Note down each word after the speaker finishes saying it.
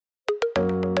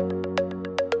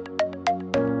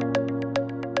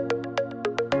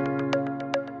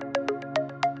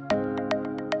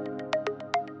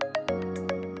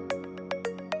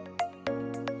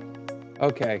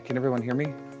Okay, can everyone hear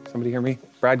me? Somebody hear me?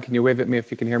 Brad, can you wave at me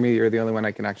if you can hear me? You're the only one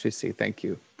I can actually see. Thank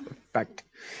you. Perfect.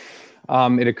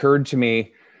 It occurred to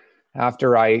me after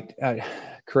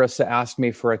Carissa asked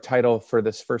me for a title for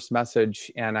this first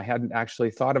message, and I hadn't actually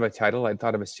thought of a title. I'd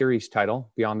thought of a series title,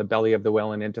 Beyond the Belly of the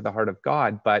Whale and Into the Heart of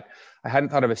God, but I hadn't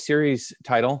thought of a series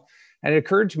title. And it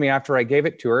occurred to me after I gave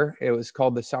it to her, it was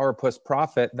called the Sourpuss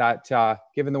Prophet, that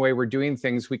given the way we're doing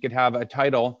things, we could have a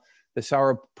title, the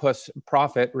Sourpuss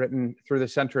Prophet, written through the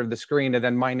center of the screen, and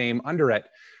then my name under it,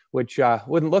 which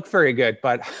wouldn't look very good.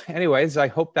 But anyways, I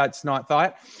hope that's not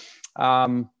thought.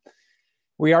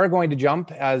 We are going to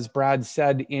jump, as Brad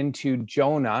said, into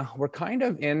Jonah. We're kind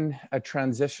of in a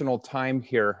transitional time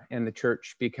here in the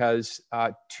church because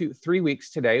 3 weeks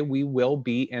today, we will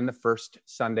be in the first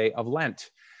Sunday of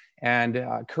Lent. And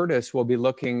Curtis will be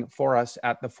looking for us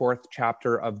at the 4th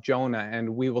chapter of Jonah.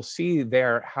 And we will see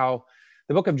there how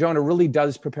the book of Jonah really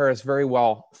does prepare us very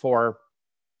well for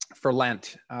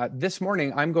Lent. This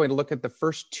morning, I'm going to look at the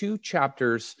first 2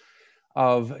 chapters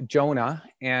of Jonah,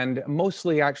 and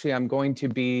mostly actually I'm going to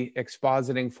be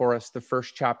expositing for us the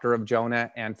first chapter of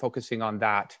Jonah and focusing on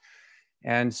that.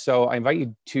 And so I invite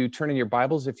you to turn in your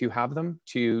Bibles, if you have them,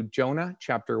 to Jonah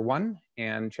chapter 1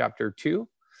 and chapter 2.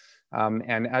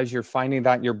 And as you're finding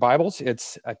that in your Bibles,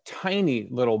 it's a tiny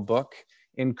little book,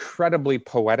 incredibly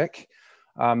poetic.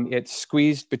 It's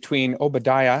squeezed between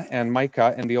Obadiah and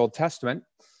Micah in the Old Testament.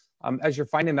 As you're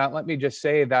finding that, let me just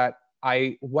say that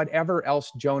whatever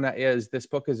else Jonah is, this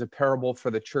book is a parable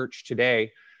for the church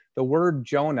today. The word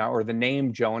Jonah, or the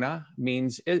name Jonah,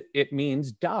 means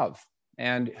dove.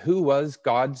 And who was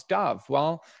God's dove?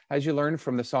 Well, as you learn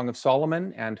from the Song of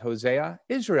Solomon and Hosea,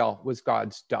 Israel was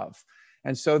God's dove.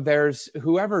 And so there's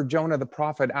whoever Jonah the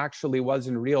prophet actually was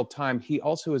in real time, he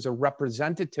also is a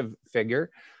representative figure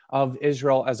of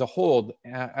Israel as a whole.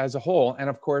 And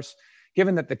of course,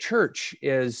 given that the church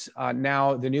is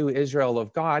now the new Israel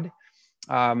of God,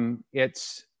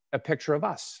 it's a picture of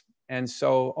us. And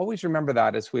so always remember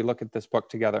that as we look at this book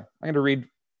together. I'm going to read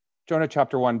Jonah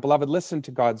chapter 1. Beloved, listen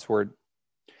to God's word.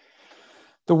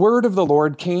 The word of the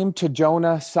Lord came to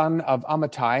Jonah, son of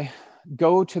Amittai.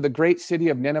 Go to the great city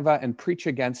of Nineveh and preach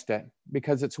against it,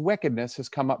 because its wickedness has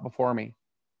come up before me.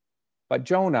 But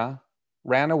Jonah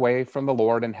ran away from the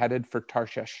Lord and headed for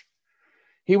Tarshish.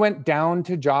 He went down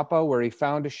to Joppa, where he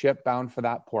found a ship bound for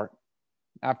that port.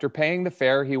 After paying the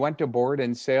fare, he went aboard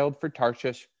and sailed for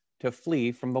Tarshish to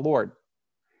flee from the Lord.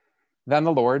 Then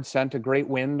the Lord sent a great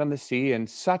wind on the sea, and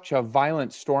such a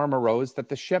violent storm arose that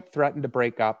the ship threatened to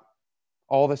break up.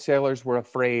 All the sailors were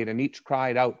afraid, and each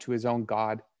cried out to his own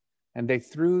God, and they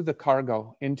threw the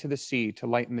cargo into the sea to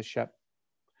lighten the ship.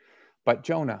 But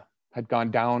Jonah had gone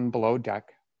down below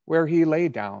deck, where he lay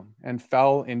down and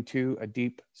fell into a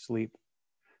deep sleep.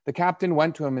 The captain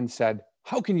went to him and said,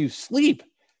 "How can you sleep?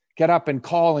 Get up and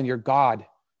call on your God.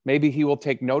 Maybe he will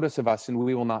take notice of us and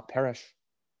we will not perish."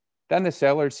 Then the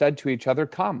sailors said to each other,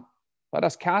 "Come, let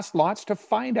us cast lots to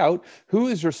find out who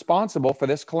is responsible for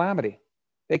this calamity."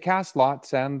 They cast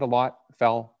lots, and the lot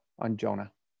fell on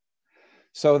Jonah.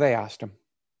 So they asked him,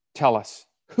 "Tell us,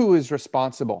 who is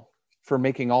responsible for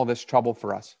making all this trouble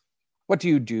for us? What do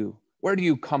you do? Where do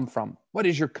you come from? What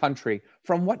is your country?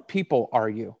 From what people are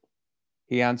you?"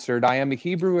 He answered, "I am a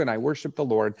Hebrew, and I worship the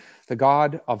Lord, the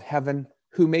God of heaven,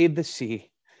 who made the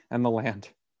sea and the land."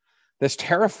 This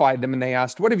terrified them, and they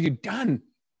asked, "What have you done?"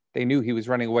 They knew he was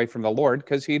running away from the Lord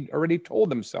because he'd already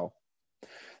told them so.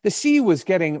 The sea was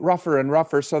getting rougher and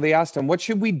rougher, so they asked him, "What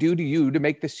should we do to you to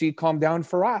make the sea calm down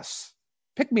for us?"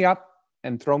 "Pick me up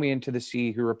and throw me into the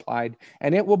sea," he replied,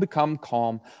 "and it will become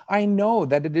calm. I know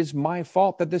that it is my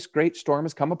fault that this great storm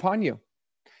has come upon you."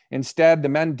 Instead, the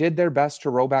men did their best to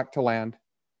row back to land,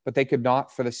 but they could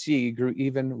not, for the sea grew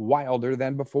even wilder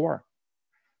than before.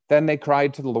 Then they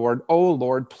cried to the Lord, "O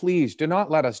Lord, please do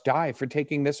not let us die for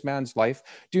taking this man's life.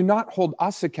 Do not hold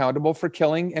us accountable for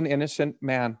killing an innocent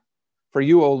man. For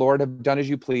you, O Lord, have done as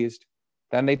you pleased."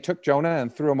 Then they took Jonah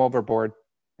and threw him overboard,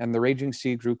 and the raging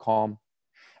sea grew calm.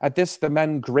 At this, the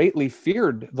men greatly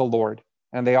feared the Lord,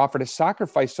 and they offered a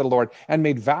sacrifice to the Lord and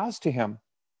made vows to him.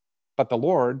 But the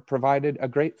Lord provided a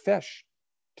great fish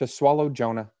to swallow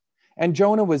Jonah. And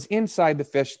Jonah was inside the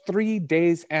fish 3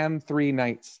 days and 3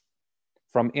 nights.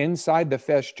 From inside the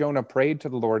fish, Jonah prayed to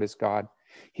the Lord his God.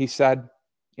 He said,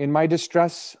 "In my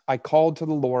distress, I called to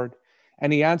the Lord,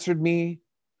 and he answered me.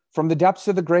 From the depths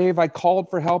of the grave, I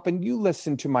called for help, and you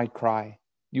listened to my cry.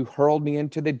 You hurled me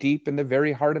into the deep, in the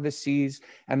very heart of the seas,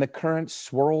 and the currents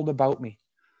swirled about me.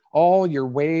 All your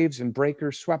waves and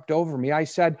breakers swept over me. I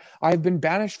said, I have been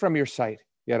banished from your sight,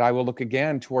 yet I will look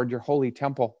again toward your holy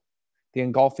temple. The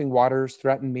engulfing waters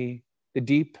threatened me. The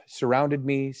deep surrounded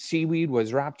me. Seaweed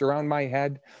was wrapped around my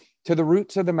head. To the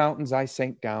roots of the mountains I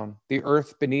sank down. The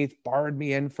earth beneath barred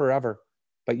me in forever.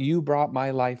 But you brought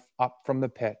my life up from the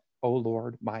pit, O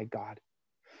Lord, my God.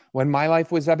 When my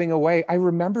life was ebbing away, I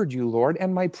remembered you, Lord,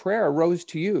 and my prayer rose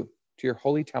to you, to your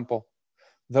holy temple.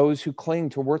 Those who cling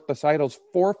to worthless idols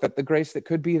forfeit the grace that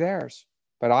could be theirs.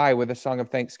 But I, with a song of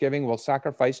thanksgiving, will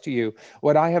sacrifice to you.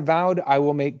 What I have vowed, I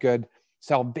will make good.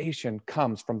 Salvation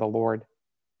comes from the Lord.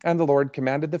 And the Lord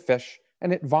commanded the fish,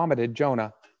 and it vomited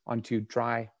Jonah onto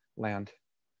dry land.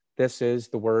 This is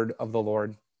the word of the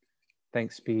Lord.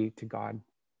 Thanks be to God.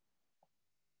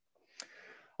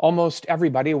 Almost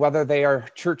everybody, whether they are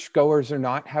churchgoers or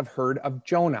not, have heard of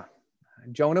Jonah.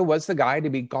 Jonah was the guy to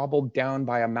be gobbled down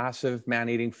by a massive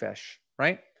man-eating fish,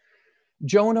 right?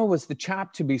 Jonah was the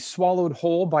chap to be swallowed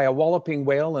whole by a walloping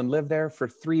whale and live there for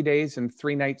 3 days and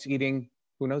 3 nights eating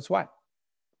who knows what.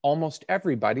 Almost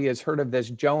everybody has heard of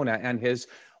this Jonah and his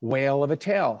whale of a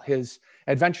tale. His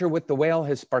adventure with the whale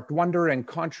has sparked wonder and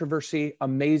controversy,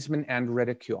 amazement and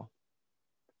ridicule.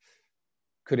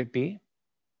 Could it be?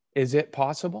 Is it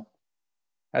possible?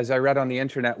 As I read on the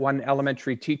internet, one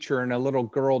elementary teacher and a little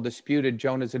girl disputed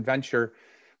Jonah's adventure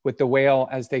with the whale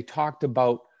as they talked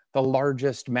about the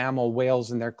largest mammal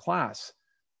whales in their class.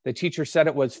 The teacher said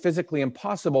it was physically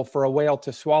impossible for a whale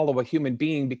to swallow a human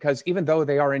being because even though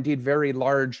they are indeed very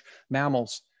large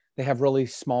mammals, they have really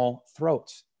small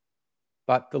throats.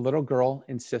 But the little girl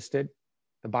insisted,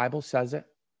 the Bible says it,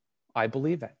 I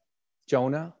believe it.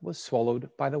 Jonah was swallowed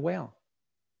by the whale.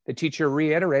 The teacher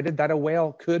reiterated that a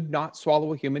whale could not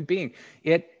swallow a human being.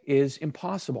 It is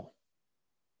impossible.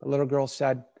 The little girl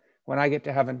said, when I get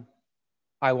to heaven,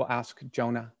 I will ask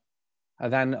Jonah.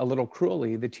 And then a little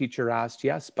cruelly, the teacher asked,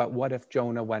 yes, but what if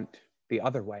Jonah went the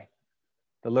other way?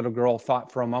 The little girl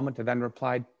thought for a moment and then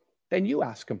replied, then you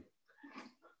ask him.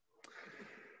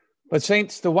 But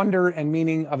saints, the wonder and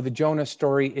meaning of the Jonah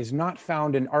story is not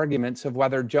found in arguments of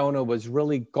whether Jonah was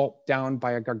really gulped down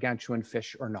by a gargantuan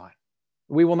fish or not.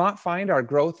 We will not find our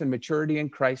growth and maturity in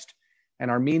Christ and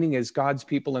our meaning as God's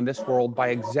people in this world by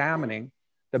examining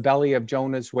the belly of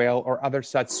Jonah's whale or other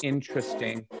such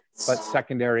interesting but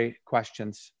secondary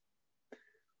questions.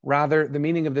 Rather, the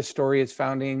meaning of this story is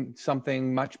found in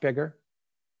something much bigger,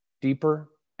 deeper,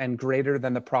 and greater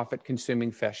than the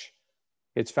prophet-consuming fish.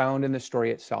 It's found in the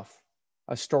story itself,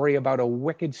 a story about a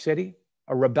wicked city,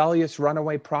 a rebellious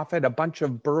runaway prophet, a bunch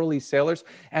of burly sailors,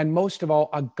 and most of all,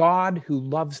 a God who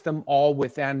loves them all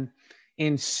with an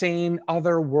insane,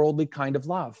 otherworldly kind of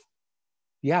love.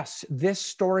 Yes, this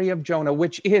story of Jonah,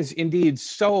 which is indeed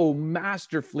so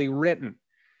masterfully written,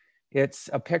 it's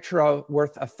a picture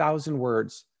worth 1,000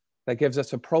 words that gives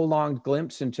us a prolonged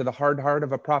glimpse into the hard heart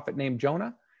of a prophet named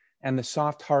Jonah and the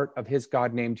soft heart of his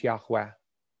God named Yahweh.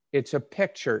 It's a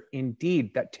picture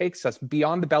indeed that takes us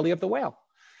beyond the belly of the whale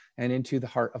and into the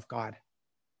heart of God.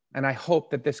 And I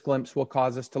hope that this glimpse will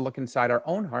cause us to look inside our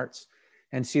own hearts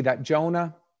and see that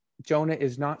Jonah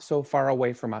is not so far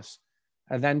away from us,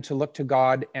 and then to look to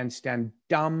God and stand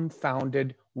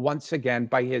dumbfounded once again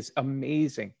by his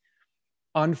amazing,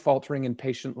 unfaltering and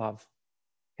patient love.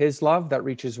 His love that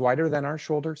reaches wider than our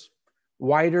shoulders,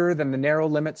 wider than the narrow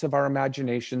limits of our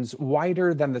imaginations,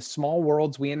 wider than the small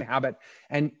worlds we inhabit,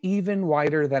 and even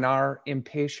wider than our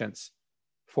impatience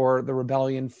for the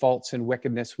rebellion, faults, and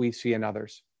wickedness we see in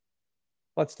others.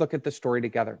 Let's look at the story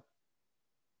together.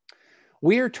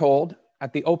 We are told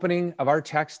at the opening of our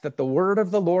text that the word of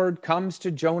the Lord comes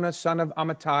to Jonah, son of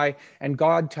Amittai, and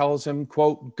God tells him,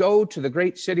 quote, go to the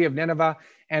great city of Nineveh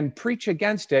and preach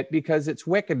against it because its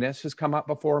wickedness has come up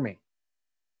before me.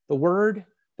 The word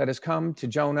that has come to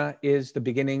Jonah is the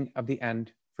beginning of the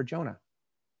end for Jonah.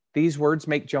 These words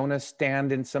make Jonah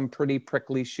stand in some pretty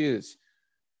prickly shoes.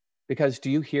 Because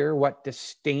do you hear what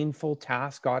disdainful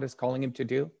task God is calling him to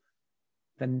do?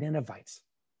 The Ninevites,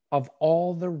 of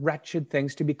all the wretched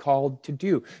things to be called to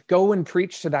do, go and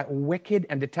preach to that wicked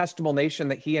and detestable nation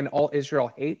that he and all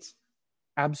Israel hates.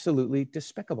 Absolutely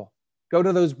despicable. Go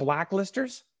to those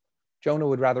blacklisters. Jonah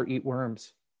would rather eat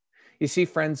worms. You see,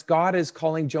 friends, God is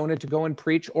calling Jonah to go and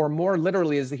preach, or more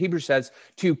literally, as the Hebrew says,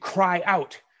 to cry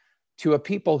out to a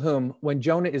people whom, when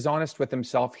Jonah is honest with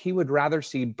himself, he would rather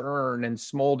see burn and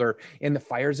smolder in the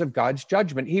fires of God's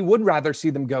judgment. He would rather see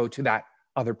them go to that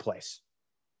other place.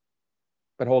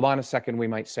 But hold on a second, we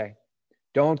might say.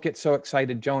 Don't get so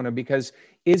excited, Jonah, because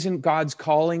isn't God's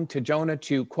calling to Jonah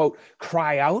to, quote,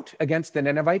 cry out against the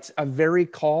Ninevites a very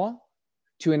call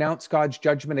to announce God's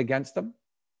judgment against them?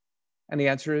 And the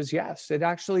answer is yes, it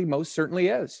actually most certainly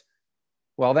is.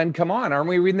 Well, then come on, aren't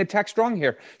we reading the text wrong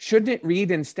here? Shouldn't it read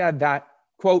instead that,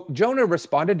 quote, Jonah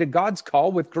responded to God's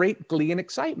call with great glee and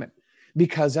excitement?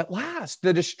 because at last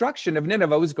the destruction of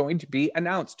Nineveh was going to be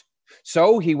announced.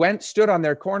 So he went, stood on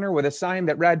their corner with a sign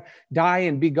that read, "Die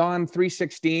and be gone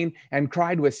 316, and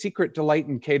cried with secret delight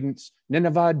and cadence,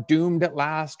 Nineveh doomed at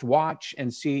last, watch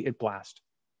and see it blast."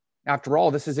 After all,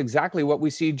 this is exactly what we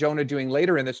see Jonah doing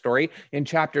later in the story in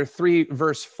chapter 3,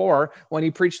 verse 4, when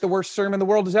he preached the worst sermon the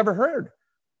world has ever heard.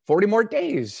 40 more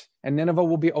days and Nineveh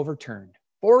will be overturned.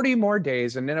 40 more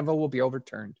days and Nineveh will be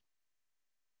overturned.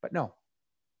 But no,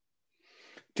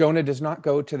 Jonah does not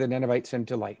go to the Ninevites in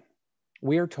delight.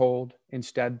 We are told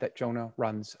instead that Jonah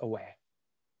runs away.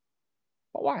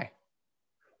 But why?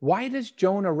 Why does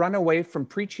Jonah run away from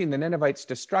preaching the Ninevites'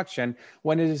 destruction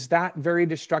when it is that very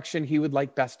destruction he would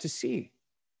like best to see?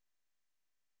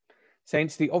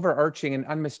 Saints, the overarching and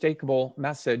unmistakable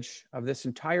message of this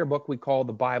entire book we call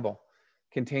the Bible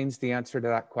contains the answer to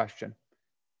that question.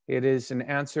 It is an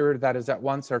answer that is at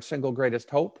once our single greatest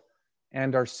hope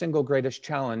and our single greatest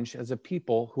challenge as a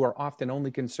people who are often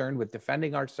only concerned with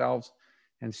defending ourselves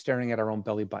and staring at our own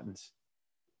belly buttons.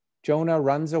 Jonah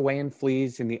runs away and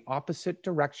flees in the opposite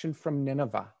direction from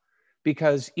Nineveh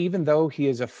because even though he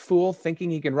is a fool thinking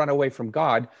he can run away from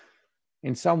God,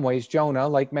 in some ways, Jonah,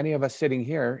 like many of us sitting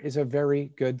here, is a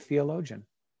very good theologian.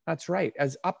 That's right.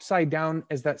 As upside down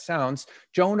as that sounds,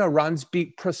 Jonah runs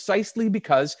precisely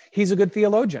because he's a good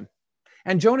theologian.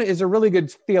 And Jonah is a really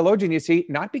good theologian, you see,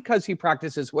 not because he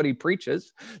practices what he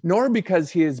preaches, nor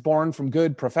because he is born from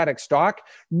good prophetic stock,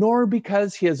 nor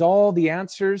because he has all the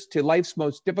answers to life's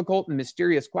most difficult and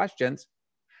mysterious questions.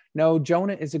 No,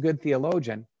 Jonah is a good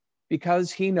theologian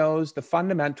because he knows the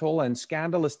fundamental and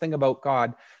scandalous thing about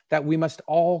God that we must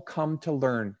all come to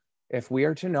learn if we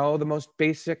are to know the most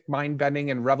basic,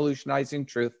 mind-bending, and revolutionizing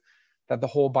truth that the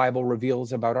whole Bible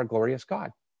reveals about our glorious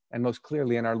God, and most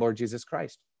clearly in our Lord Jesus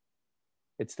Christ.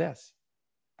 It's this: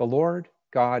 the Lord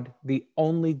God, the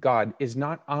only God, is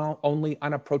not only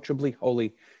unapproachably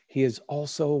holy, he is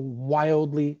also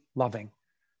wildly loving.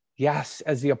 Yes,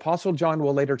 as the Apostle John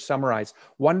will later summarize,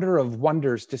 wonder of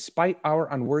wonders, despite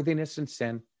our unworthiness and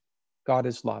sin, God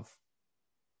is love,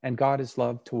 and God is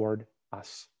love toward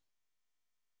us.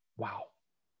 Wow.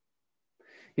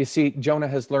 You see, Jonah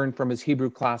has learned from his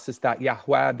Hebrew classes that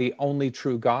Yahweh, the only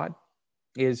true God,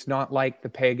 is not like the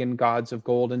pagan gods of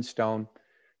gold and stone,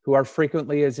 who are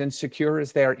frequently as insecure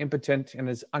as they are impotent and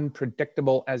as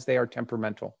unpredictable as they are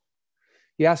temperamental.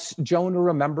 Yes, Jonah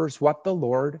remembers what the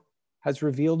Lord has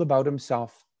revealed about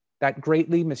himself, that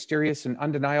greatly mysterious and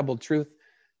undeniable truth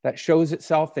that shows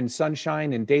itself in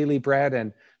sunshine and daily bread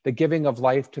and the giving of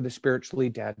life to the spiritually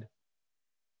dead.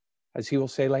 As he will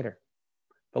say later,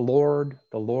 the Lord,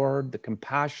 the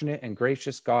compassionate and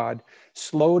gracious God,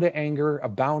 slow to anger,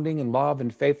 abounding in love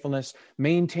and faithfulness,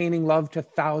 maintaining love to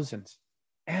thousands,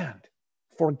 and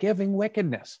forgiving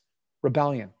wickedness,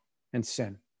 rebellion, and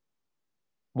sin.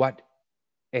 What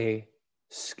a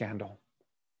scandal.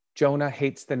 Jonah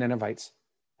hates the Ninevites,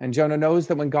 and Jonah knows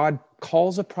that when God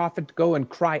calls a prophet to go and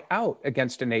cry out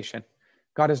against a nation,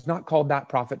 God has not called that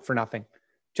prophet for nothing.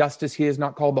 Just as he has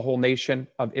not called the whole nation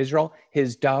of Israel,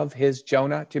 his dove, his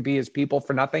Jonah, to be his people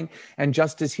for nothing, and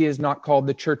just as he has not called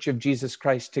the church of Jesus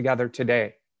Christ together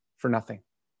today for nothing.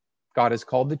 God has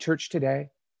called the church today,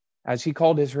 as he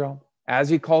called Israel, as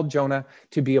he called Jonah,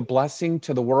 to be a blessing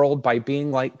to the world by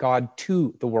being like God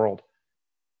to the world.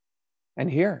 And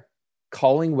here,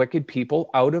 calling wicked people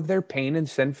out of their pain and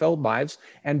sin-filled lives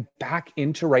and back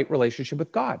into right relationship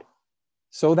with God,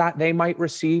 so that they might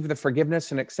receive the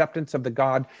forgiveness and acceptance of the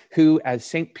God who, as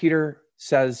St. Peter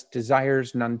says,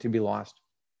 desires none to be lost.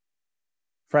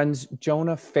 Friends,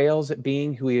 Jonah fails at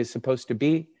being who he is supposed to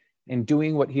be and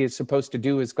doing what he is supposed to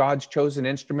do as God's chosen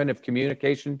instrument of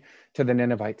communication to the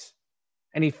Ninevites.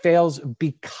 And he fails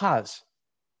because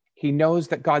he knows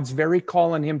that God's very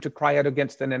call on him to cry out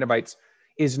against the Ninevites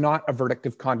is not a verdict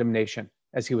of condemnation,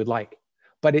 as he would like,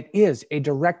 but it is a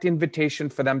direct invitation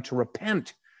for them to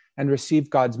repent and receive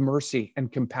God's mercy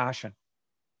and compassion.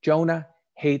 Jonah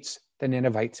hates the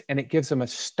Ninevites, and it gives him a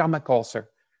stomach ulcer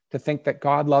to think that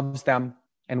God loves them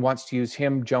and wants to use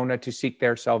him, Jonah, to seek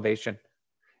their salvation.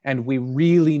 And we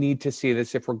really need to see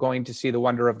this if we're going to see the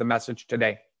wonder of the message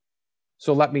today.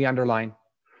 So let me underline.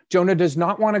 Jonah does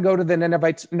not want to go to the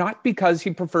Ninevites, not because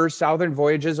he prefers southern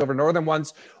voyages over northern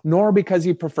ones, nor because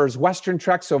he prefers western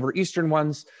treks over eastern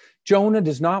ones. Jonah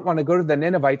does not want to go to the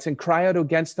Ninevites and cry out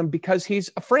against them because he's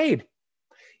afraid.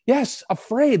 Yes,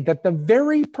 afraid that the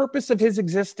very purpose of his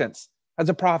existence as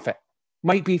a prophet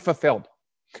might be fulfilled.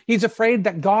 He's afraid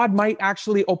that God might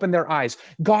actually open their eyes.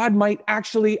 God might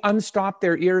actually unstop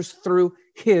their ears through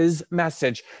his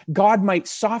message. God might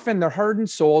soften their hardened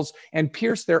souls and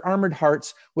pierce their armored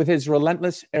hearts with his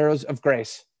relentless arrows of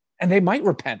grace. And they might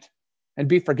repent. and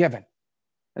be forgiven.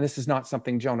 And this is not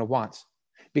something Jonah wants,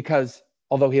 because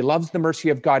although he loves the mercy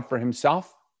of God for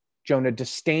himself, Jonah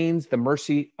disdains the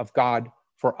mercy of God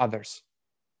for others.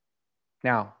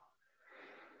 Now,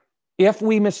 if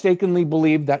we mistakenly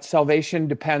believe that salvation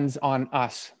depends on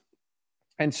us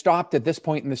and stopped at this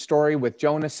point in the story with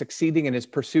Jonah succeeding in his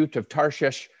pursuit of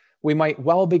Tarshish, we might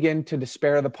well begin to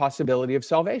despair of the possibility of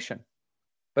salvation.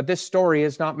 But this story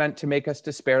is not meant to make us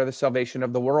despair of the salvation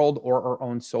of the world or our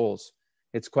own souls.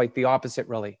 It's quite the opposite,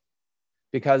 really.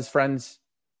 Because, friends,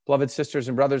 beloved sisters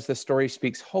and brothers, this story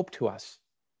speaks hope to us.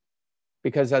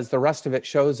 Because as the rest of it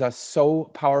shows us so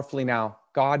powerfully now,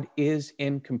 God is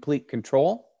in complete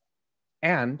control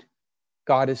and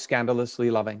God is scandalously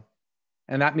loving.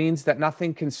 And that means that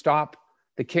nothing can stop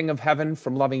the King of Heaven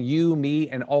from loving you, me,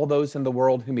 and all those in the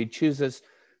world whom he chooses,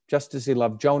 just as he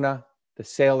loved Jonah, the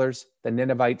sailors, the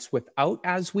Ninevites, without,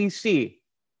 as we see,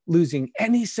 losing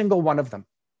any single one of them.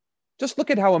 Just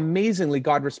look at how amazingly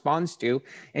God responds to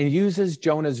and uses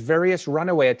Jonah's various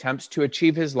runaway attempts to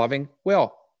achieve his loving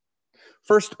will.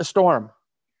 First, a storm.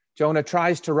 Jonah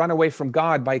tries to run away from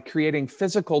God by creating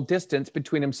physical distance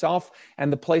between himself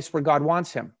and the place where God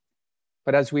wants him.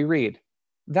 But as we read,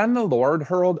 then the Lord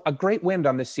hurled a great wind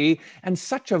on the sea, and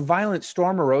such a violent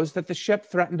storm arose that the ship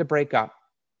threatened to break up.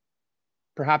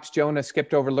 Perhaps Jonah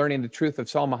skipped over learning the truth of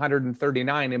Psalm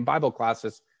 139 in Bible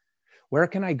classes. Where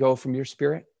can I go from your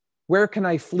spirit? Where can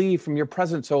I flee from your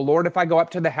presence, O Lord? If I go up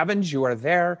to the heavens, you are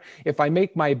there. If I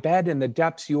make my bed in the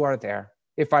depths, you are there.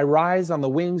 If I rise on the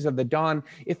wings of the dawn,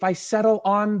 if I settle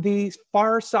on the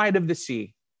far side of the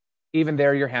sea, even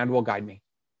there your hand will guide me.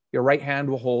 Your right hand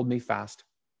will hold me fast.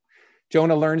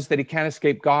 Jonah learns that he can't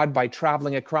escape God by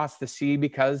traveling across the sea,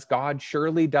 because God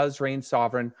surely does reign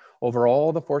sovereign over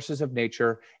all the forces of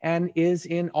nature and is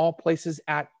in all places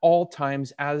at all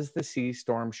times, as the sea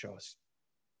storm shows.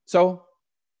 So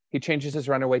he changes his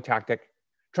runaway tactic,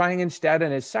 trying instead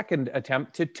in his second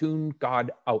attempt to tune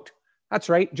God out. That's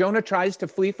right, Jonah tries to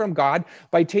flee from God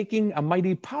by taking a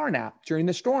mighty power nap during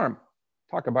the storm.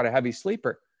 Talk about a heavy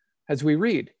sleeper. As we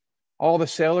read, all the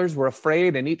sailors were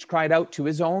afraid and each cried out to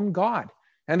his own God.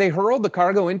 And they hurled the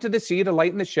cargo into the sea to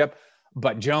lighten the ship.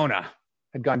 But Jonah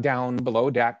had gone down below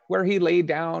deck, where he lay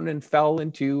down and fell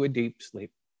into a deep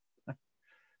sleep.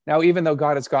 Now, even though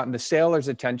God has gotten the sailors'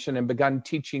 attention and begun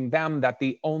teaching them that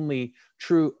only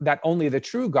the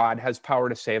true God has power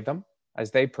to save them, as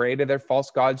they pray to their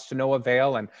false gods to no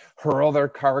avail and hurl their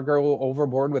cargo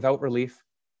overboard without relief,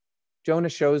 Jonah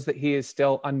shows that he is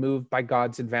still unmoved by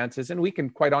God's advances. And we can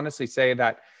quite honestly say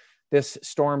that this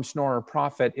storm snorer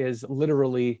prophet is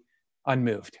literally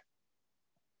unmoved.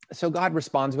 So God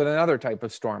responds with another type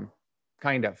of storm,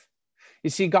 kind of. You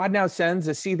see, God now sends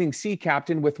a seething sea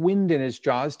captain with wind in his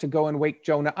jaws to go and wake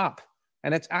Jonah up.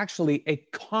 And it's actually a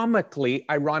comically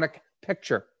ironic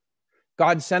picture.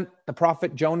 God sent the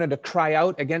prophet Jonah to cry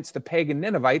out against the pagan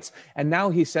Ninevites, and now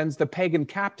he sends the pagan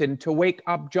captain to wake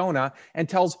up Jonah and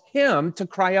tells him to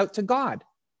cry out to God.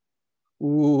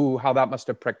 Ooh, how that must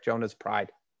have pricked Jonah's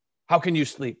pride. How can you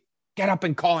sleep? Get up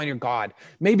and call on your God.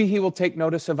 Maybe he will take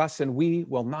notice of us and we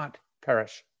will not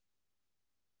perish.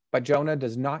 But Jonah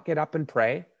does not get up and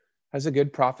pray, as a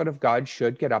good prophet of God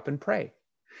should get up and pray.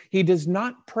 He does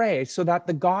not pray so that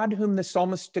the God whom the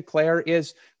psalmists declare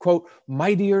is, quote,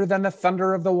 mightier than the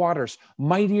thunder of the waters,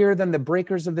 mightier than the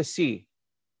breakers of the sea,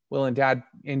 will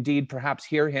indeed perhaps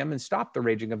hear him and stop the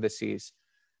raging of the seas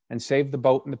and save the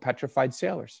boat and the petrified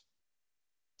sailors.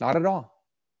 Not at all.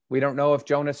 We don't know if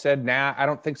Jonah said, nah, I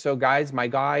don't think so, guys. My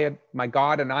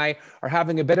God and I are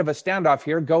having a bit of a standoff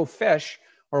here. Go fish.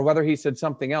 Or whether he said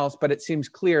something else, but it seems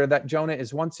clear that Jonah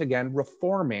is once again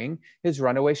reforming his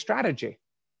runaway strategy,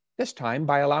 this time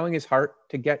by allowing his heart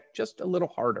to get just a little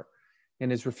harder in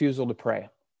his refusal to pray.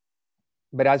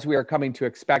 But as we are coming to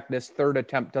expect, this third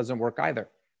attempt doesn't work either.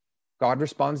 God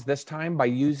responds this time by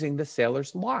using the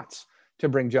sailors' lots to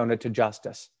bring Jonah to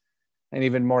justice. And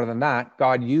even more than that,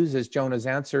 God uses Jonah's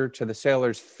answer to the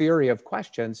sailors' fury of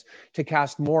questions to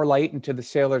cast more light into the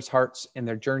sailors' hearts in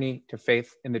their journey to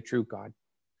faith in the true God.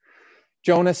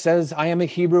 Jonah says, I am a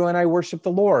Hebrew and I worship the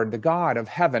Lord, the God of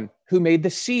heaven, who made the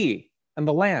sea and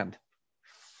the land.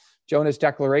 Jonah's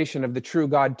declaration of the true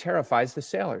God terrifies the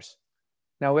sailors.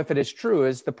 Now, if it is true,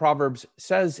 as the Proverbs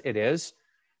says it is,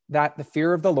 that the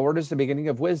fear of the Lord is the beginning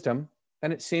of wisdom,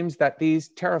 then it seems that these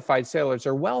terrified sailors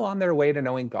are well on their way to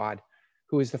knowing God,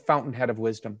 who is the fountainhead of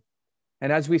wisdom.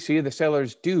 And as we see, the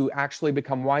sailors do actually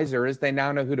become wiser as they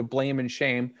now know who to blame and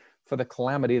shame for the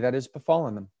calamity that has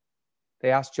befallen them.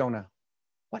 They ask Jonah,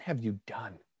 what have you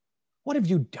done? What have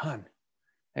you done?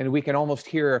 And we can almost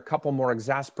hear a couple more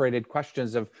exasperated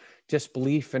questions of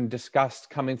disbelief and disgust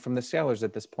coming from the sailors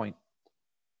at this point.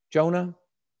 Jonah,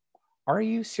 are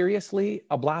you seriously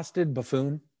a blasted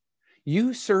buffoon?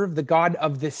 You serve the God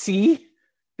of the sea?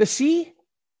 The sea?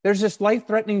 There's this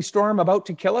life-threatening storm about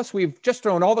to kill us. We've just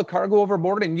thrown all the cargo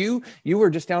overboard, and you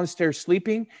were just downstairs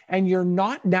sleeping, and you're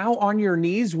not now on your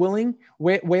knees wailing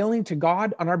to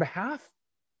God on our behalf?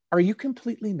 Are you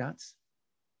completely nuts?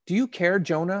 Do you care,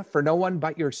 Jonah, for no one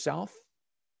but yourself?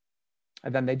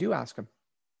 And then they do ask him,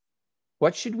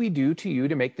 what should we do to you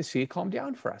to make the sea calm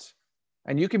down for us?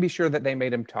 And you can be sure that they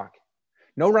made him talk.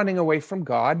 No running away from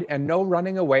God, and no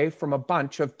running away from a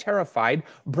bunch of terrified,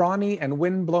 brawny, and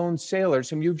wind-blown sailors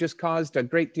whom you've just caused a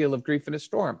great deal of grief in a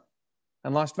storm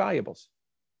and lost valuables.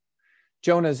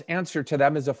 Jonah's answer to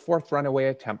them is a fourth runaway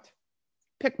attempt.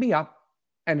 Pick me up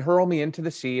and hurl me into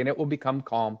the sea, and it will become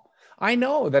calm. I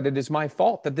know that it is my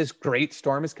fault that this great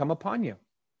storm has come upon you.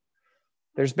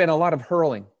 There's been a lot of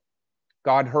hurling.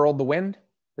 God hurled the wind.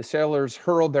 The sailors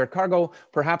hurled their cargo.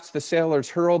 Perhaps the sailors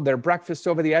hurled their breakfast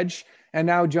over the edge. And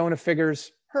now Jonah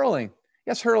figures, hurling.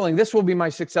 Yes, hurling. This will be my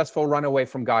successful runaway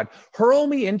from God. Hurl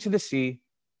me into the sea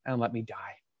and let me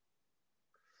die.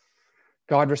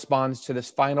 God responds to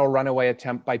this final runaway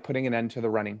attempt by putting an end to the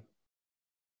running.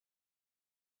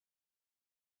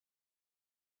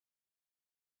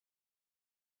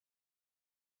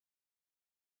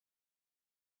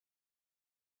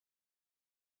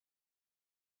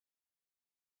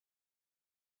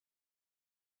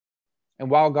 And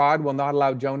while God will not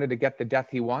allow Jonah to get the death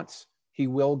he wants, he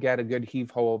will get a good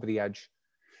heave-ho over the edge.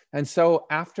 And so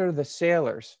after the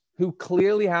sailors, who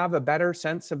clearly have a better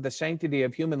sense of the sanctity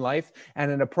of human life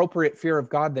and an appropriate fear of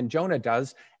God than Jonah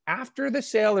does, after the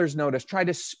sailors try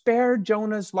to spare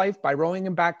Jonah's life by rowing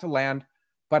him back to land,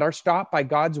 but are stopped by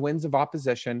God's winds of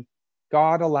opposition,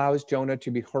 God allows Jonah to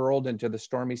be hurled into the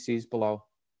stormy seas below.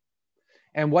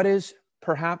 And what is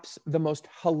perhaps the most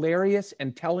hilarious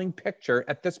and telling picture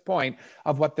at this point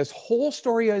of what this whole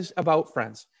story is about,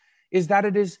 friends, is that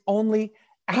it is only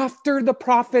after the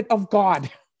prophet of God,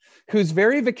 whose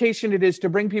very vocation it is to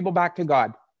bring people back to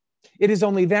God. It is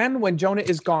only then, when Jonah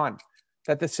is gone,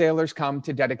 that the sailors come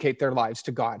to dedicate their lives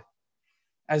to God.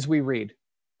 As we read,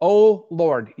 O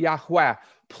Lord, Yahweh,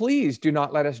 please do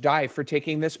not let us die for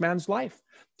taking this man's life.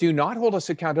 Do not hold us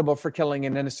accountable for killing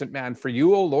an innocent man, for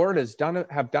you, O Lord,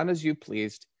 have done as you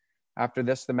pleased. After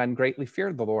this, the men greatly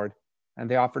feared the Lord, and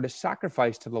they offered a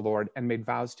sacrifice to the Lord and made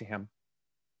vows to him.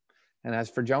 And as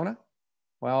for Jonah,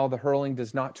 well, the hurling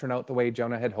does not turn out the way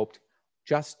Jonah had hoped,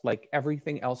 just like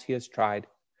everything else he has tried.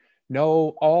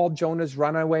 No, all Jonah's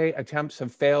runaway attempts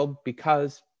have failed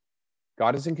because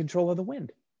God is in control of the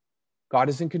wind. God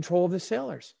is in control of the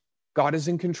sailors. God is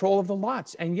in control of the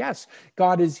lots. And yes,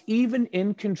 God is even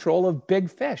in control of big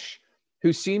fish,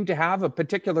 who seem to have a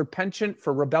particular penchant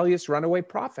for rebellious runaway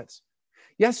prophets.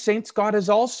 Yes, saints, God is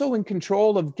also in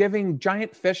control of giving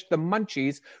giant fish the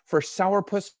munchies for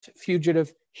sourpuss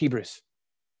fugitive Hebrews.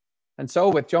 And so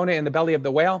with Jonah in the belly of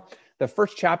the whale, the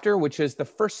first chapter, which is the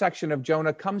first section of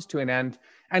Jonah, comes to an end.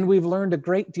 And we've learned a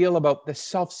great deal about the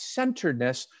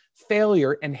self-centeredness,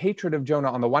 failure, and hatred of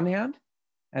Jonah on the one hand,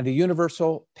 and the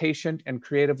universal, patient, and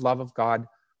creative love of God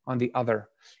on the other.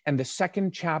 And the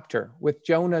second chapter with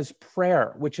Jonah's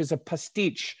prayer, which is a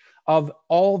pastiche of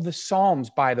all the Psalms,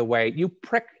 by the way. You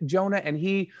prick Jonah and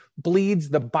he bleeds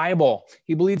the Bible.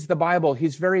 He bleeds the Bible.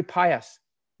 He's very pious.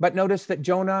 But notice that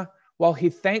Jonah, while he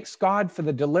thanks God for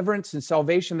the deliverance and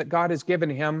salvation that God has given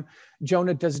him,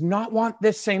 Jonah does not want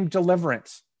this same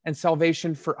deliverance and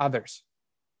salvation for others.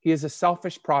 He is a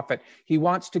selfish prophet. He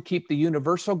wants to keep the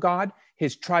universal God,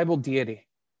 his tribal deity.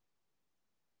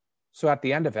 So at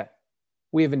the end of it,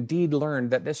 we have indeed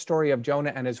learned that this story of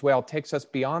Jonah and his whale takes us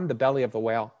beyond the belly of the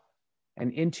whale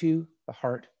and into the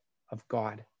heart of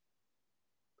God.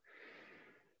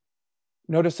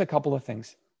 Notice a couple of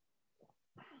things.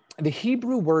 The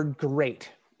Hebrew word great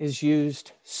is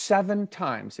used 7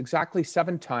 times, exactly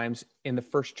 7 times in the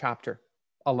first chapter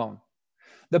alone.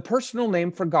 The personal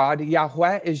name for God,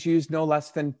 Yahweh, is used no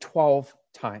less than 12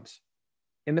 times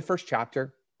in the first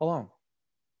chapter alone.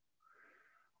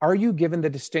 Are you given the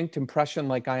distinct impression,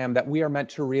 like I am, that we are meant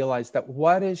to realize that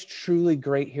what is truly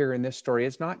great here in this story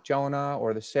is not Jonah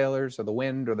or the sailors or the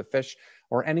wind or the fish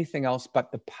or anything else,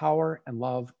 but the power and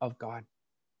love of God?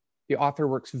 The author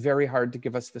works very hard to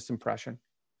give us this impression.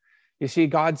 You see,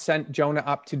 God sent Jonah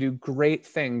up to do great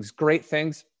things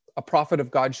a prophet of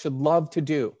God should love to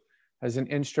do as an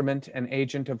instrument and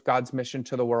agent of God's mission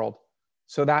to the world,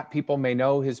 so that people may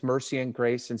know his mercy and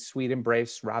grace and sweet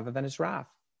embrace rather than his wrath.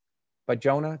 But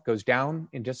Jonah goes down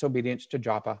in disobedience to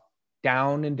Joppa,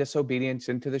 down in disobedience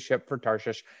into the ship for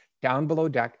Tarshish, down below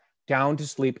deck, down to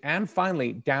sleep, and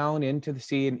finally down into the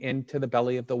sea and into the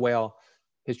belly of the whale.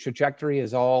 His trajectory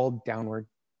is all downward.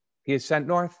 He is sent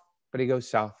north, but he goes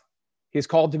south. He is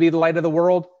called to be the light of the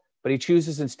world, but he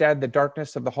chooses instead the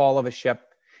darkness of the hull of a ship.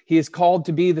 He is called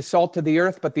to be the salt of the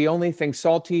earth, but the only thing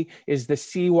salty is the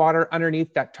seawater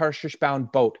underneath that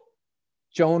Tarshish-bound boat.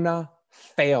 Jonah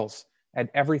fails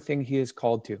at everything he is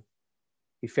called to.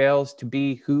 He fails to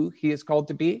be who he is called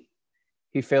to be.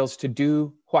 He fails to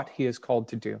do what he is called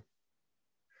to do.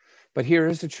 But here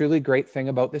is the truly great thing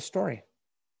about this story.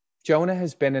 Jonah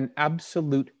has been an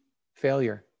absolute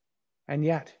failure. And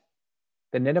yet,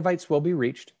 the Ninevites will be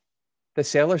reached, the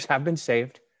sailors have been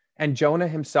saved, and Jonah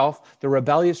himself, the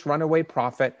rebellious runaway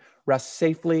prophet, rests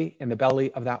safely in the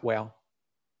belly of that whale.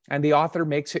 And the author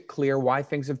makes it clear why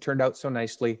things have turned out so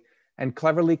nicely and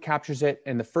cleverly captures it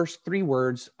in the first 3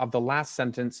 words of the last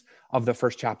sentence of the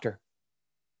first chapter.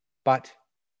 But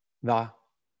the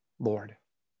Lord.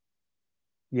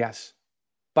 Yes,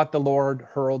 but the Lord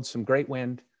hurled some great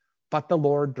wind, but the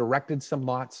Lord directed some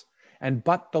lots, and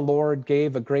but the Lord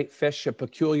gave a great fish a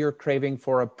peculiar craving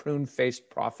for a prune-faced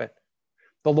prophet.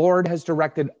 The Lord has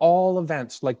directed all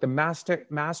events like the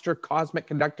master cosmic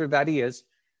conductor that he is,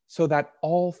 so that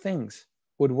all things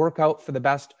would work out for the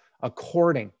best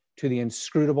according to the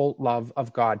inscrutable love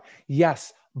of God.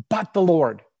 Yes, but the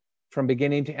Lord, from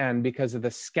beginning to end, because of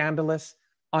the scandalous,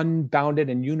 unbounded,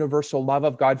 and universal love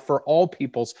of God for all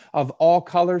peoples, of all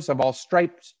colors, of all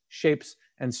stripes, shapes,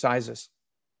 and sizes.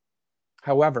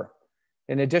 However,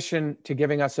 in addition to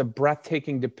giving us a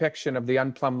breathtaking depiction of the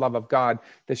unplumbed love of God,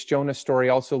 this Jonah story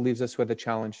also leaves us with a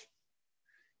challenge.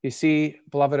 You see,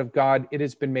 beloved of God, it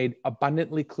has been made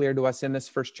abundantly clear to us in this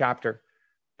first chapter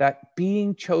that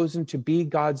being chosen to be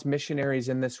God's missionaries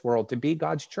in this world, to be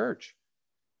God's church,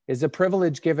 is a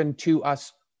privilege given to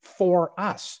us for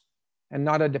us and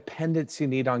not a dependency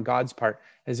need on God's part,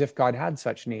 as if God had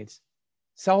such needs.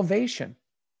 Salvation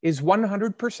is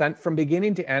 100% from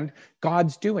beginning to end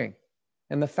God's doing.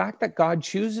 And the fact that God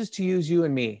chooses to use you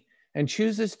and me and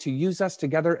chooses to use us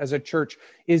together as a church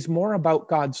is more about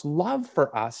God's love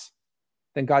for us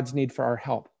than God's need for our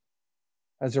help.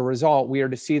 As a result, we are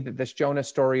to see that this Jonah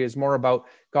story is more about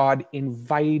God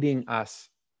inviting us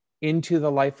into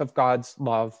the life of God's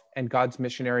love and God's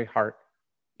missionary heart,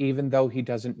 even though he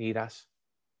doesn't need us.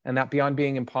 And that beyond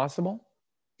being impossible,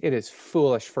 it is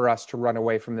foolish for us to run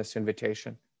away from this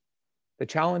invitation. The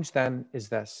challenge then is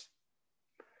this: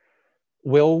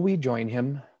 will we join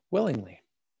him willingly?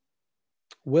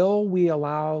 Will we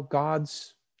allow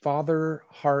God's Father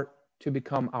heart to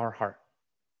become our heart?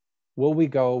 Will we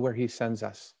go where he sends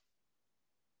us?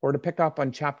 Or to pick up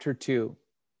on chapter 2,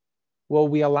 will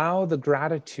we allow the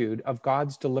gratitude of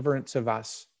God's deliverance of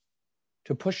us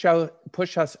to push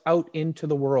us out into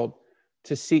the world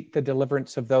to seek the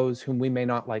deliverance of those whom we may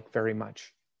not like very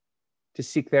much, to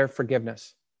seek their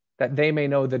forgiveness, that they may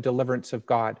know the deliverance of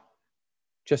God,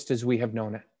 just as we have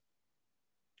known it,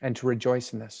 and to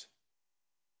rejoice in this.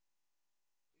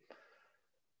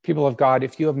 People of God,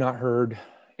 if you have not heard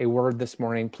a word this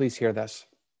morning, please hear this.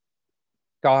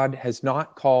 God has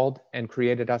not called and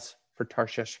created us for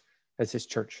Tarshish as his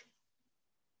church.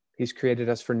 He's created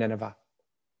us for Nineveh.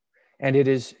 And it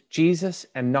is Jesus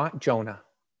and not Jonah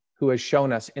who has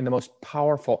shown us in the most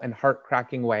powerful and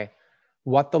heart-cracking way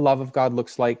what the love of God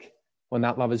looks like when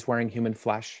that love is wearing human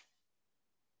flesh.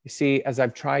 You see, as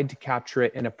I've tried to capture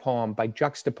it in a poem by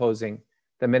juxtaposing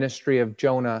the ministry of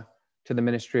Jonah to the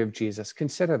ministry of Jesus,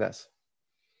 consider this.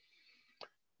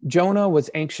 Jonah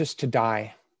was anxious to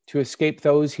die, to escape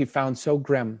those he found so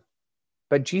grim,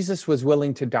 but Jesus was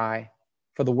willing to die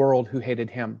for the world who hated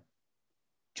him.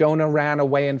 Jonah ran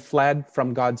away and fled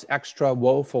from God's extra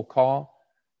woeful call,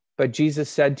 but Jesus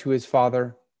said to his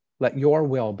Father, "Let your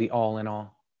will be all in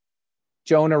all."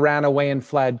 Jonah ran away and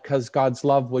fled because God's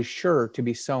love was sure to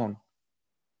be sown,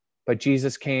 but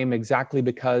Jesus came exactly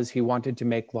because he wanted to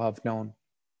make love known.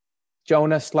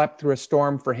 Jonah slept through a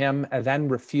storm for him and then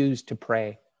refused to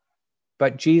pray,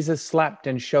 but Jesus slept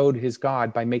and showed his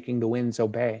God by making the winds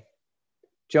obey.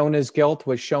 Jonah's guilt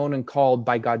was shown and called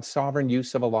by God's sovereign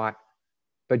use of a lot,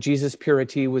 but Jesus'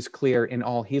 purity was clear in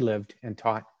all he lived and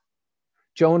taught.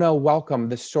 Jonah welcomed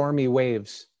the stormy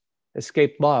waves,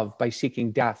 escaped love by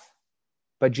seeking death,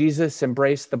 but Jesus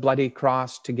embraced the bloody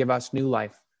cross to give us new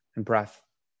life and breath.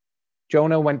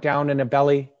 Jonah went down in a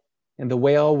belly, in the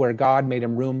whale where God made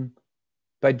him room,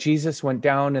 but Jesus went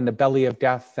down in the belly of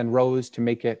death and rose to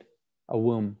make it a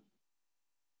womb.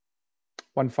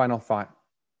 One final thought.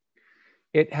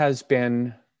 It has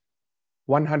been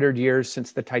 100 years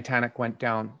since the Titanic went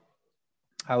down.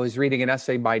 I was reading an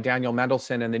essay by Daniel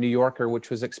Mendelsohn in the New Yorker, which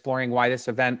was exploring why this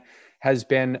event has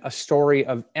been a story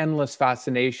of endless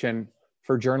fascination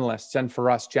for journalists and for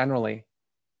us generally.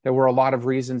 There were a lot of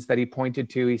reasons that he pointed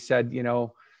to. He said,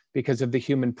 because of the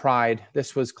human pride,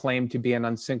 this was claimed to be an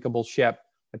unsinkable ship.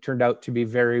 It turned out to be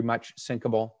very much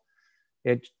sinkable.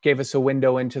 It gave us a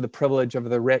window into the privilege of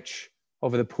the rich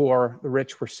over the poor. The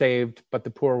rich were saved, but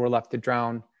the poor were left to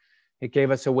drown. It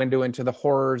gave us a window into the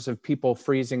horrors of people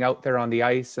freezing out there on the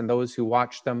ice and those who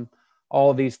watched them. All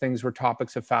of these things were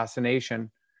topics of fascination.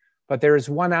 But there is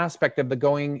one aspect of the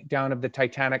going down of the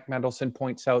Titanic, Mendelsohn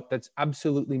points out, that's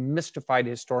absolutely mystified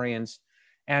historians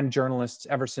and journalists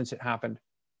ever since it happened.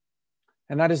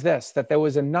 And that is this, that there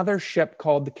was another ship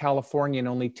called the Californian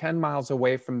only 10 miles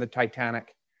away from the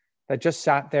Titanic that just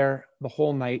sat there the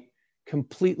whole night,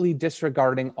 completely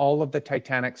disregarding all of the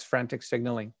Titanic's frantic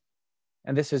signaling.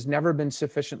 And this has never been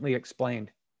sufficiently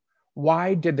explained.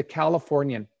 Why did the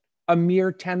Californian, a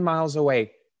mere 10 miles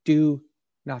away, do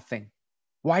nothing?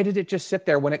 Why did it just sit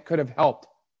there when it could have helped?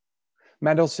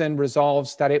 Mendelsohn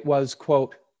resolves that it was,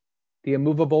 quote, the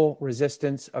immovable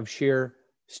resistance of sheer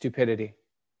stupidity.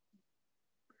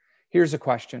 Here's a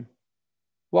question.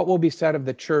 What will be said of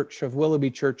the church, of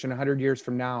Willoughby Church in 100 years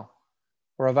from now,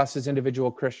 or of us as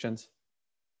individual Christians?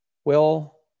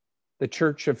 Will the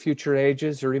church of future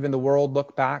ages or even the world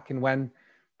look back and when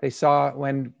we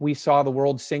saw the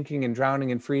world sinking and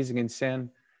drowning and freezing in sin,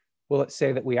 will it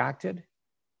say that we acted,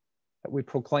 that we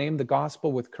proclaimed the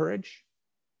gospel with courage,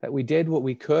 that we did what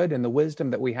we could in the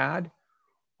wisdom that we had?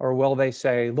 Or will they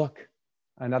say, look,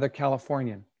 another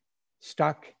Californian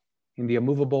stuck in the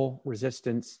immovable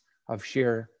resistance of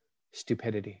sheer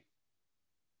stupidity?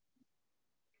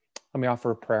 Let me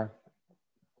offer a prayer.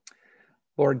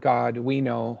 Lord God, we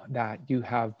know that you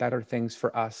have better things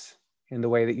for us in the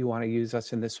way that you want to use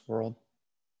us in this world.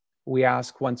 We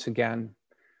ask once again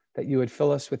that you would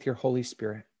fill us with your Holy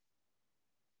Spirit.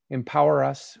 Empower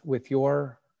us with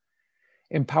your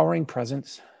empowering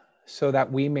presence so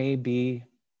that we may be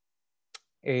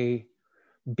a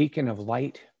beacon of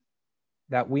light,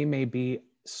 that we may be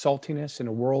saltiness in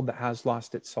a world that has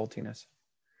lost its saltiness.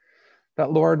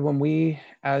 That, Lord, when we,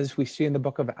 as we see in the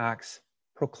book of Acts,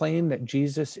 proclaim that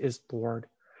Jesus is Lord,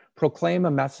 proclaim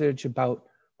a message about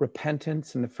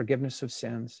repentance and the forgiveness of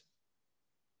sins,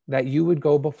 that you would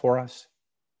go before us,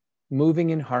 moving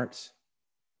in hearts,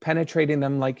 penetrating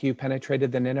them like you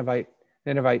penetrated the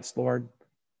Ninevites, Lord,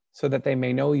 so that they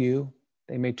may know you,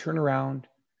 they may turn around,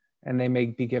 and they may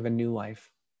be given new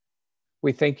life.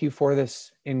 We thank you for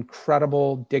this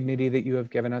incredible dignity that you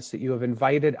have given us, that you have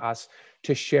invited us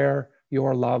to share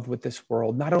your love with this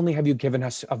world. Not only have you given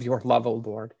us of your love, O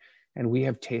Lord, and we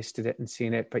have tasted it and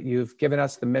seen it, but you've given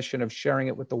us the mission of sharing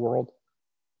it with the world.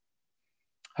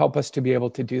 Help us to be able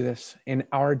to do this in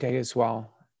our day as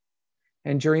well.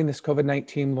 And during this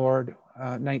COVID-19, Lord,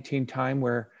 19 time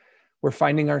where we're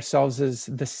finding ourselves as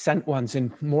the sent ones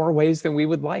in more ways than we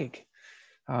would like.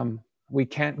 We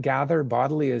can't gather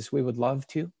bodily as we would love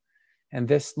to. And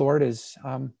this, Lord, is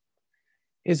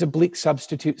a bleak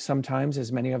substitute sometimes,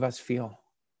 as many of us feel.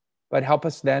 But help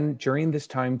us then during this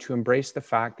time to embrace the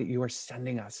fact that you are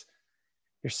sending us.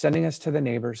 You're sending us to the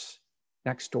neighbors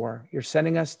next door. You're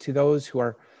sending us to those who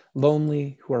are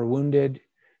lonely, who are wounded,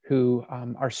 who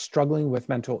are struggling with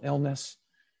mental illness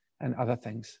and other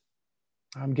things.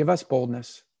 Give us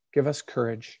boldness, give us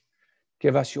courage,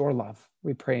 give us your love.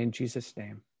 We pray in Jesus'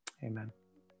 name. Amen.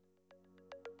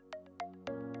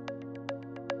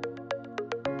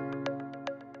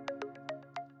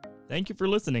 Thank you for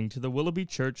listening to the Willoughby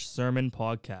Church Sermon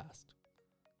Podcast.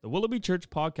 The Willoughby Church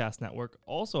Podcast Network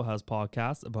also has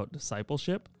podcasts about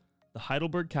discipleship, the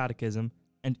Heidelberg Catechism,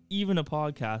 and even a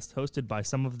podcast hosted by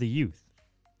some of the youth.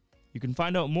 You can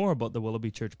find out more about the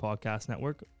Willoughby Church Podcast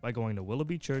Network by going to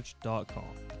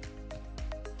willoughbychurch.com.